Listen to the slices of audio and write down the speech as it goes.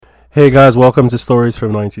Hey guys, welcome to Stories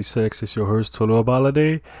from 96. It's your host Tolu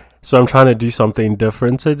Balade. So I'm trying to do something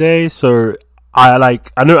different today. I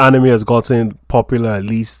know anime has gotten popular at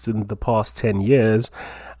least in the past 10 years,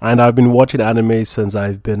 and I've been watching anime since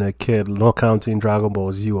I've been a kid, not counting Dragon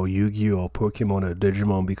Ball Z or Yu-Gi-Oh or Pokemon or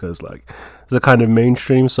Digimon because it's a kind of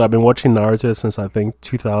mainstream. So I've been watching Naruto since I think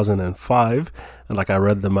 2005, and I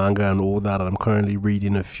read the manga and all that, and I'm currently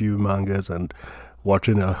reading a few mangas and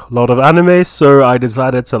watching a lot of anime. So I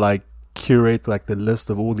decided to curate the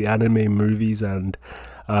list of all the anime movies and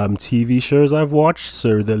TV shows I've watched.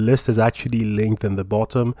 So the list is actually linked in the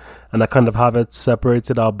bottom, and I kind of have it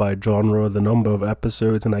separated out by genre, the number of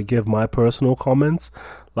episodes, and I give my personal comments.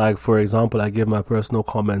 Like, for example, I give my personal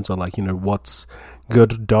comments on what's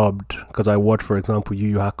good dubbed, because I watched, for example, Yu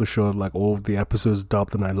Yu Hakusho, all the episodes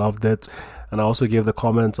dubbed, and I loved it. And I also give the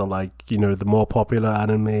comments on the more popular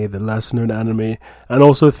anime, the less known anime, and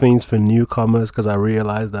also things for newcomers, because I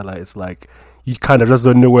realized that you kind of just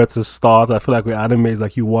don't know where to start. I feel like with anime,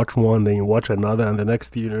 it's you watch one, then you watch another, and the next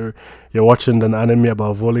thing you know, you're watching an anime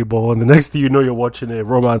about volleyball, and the next thing you know, you're watching a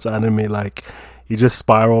romance anime. You just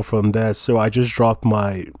spiral from there. So I just dropped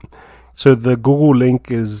so the Google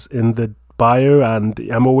link is in the bio, and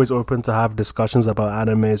I'm always open to have discussions about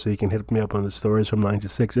anime, so you can hit me up on the Stories from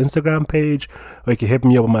 96 Instagram page, or you can hit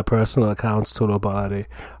me up on my personal accounts, Tolo Balade.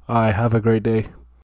 Alright, have a great day.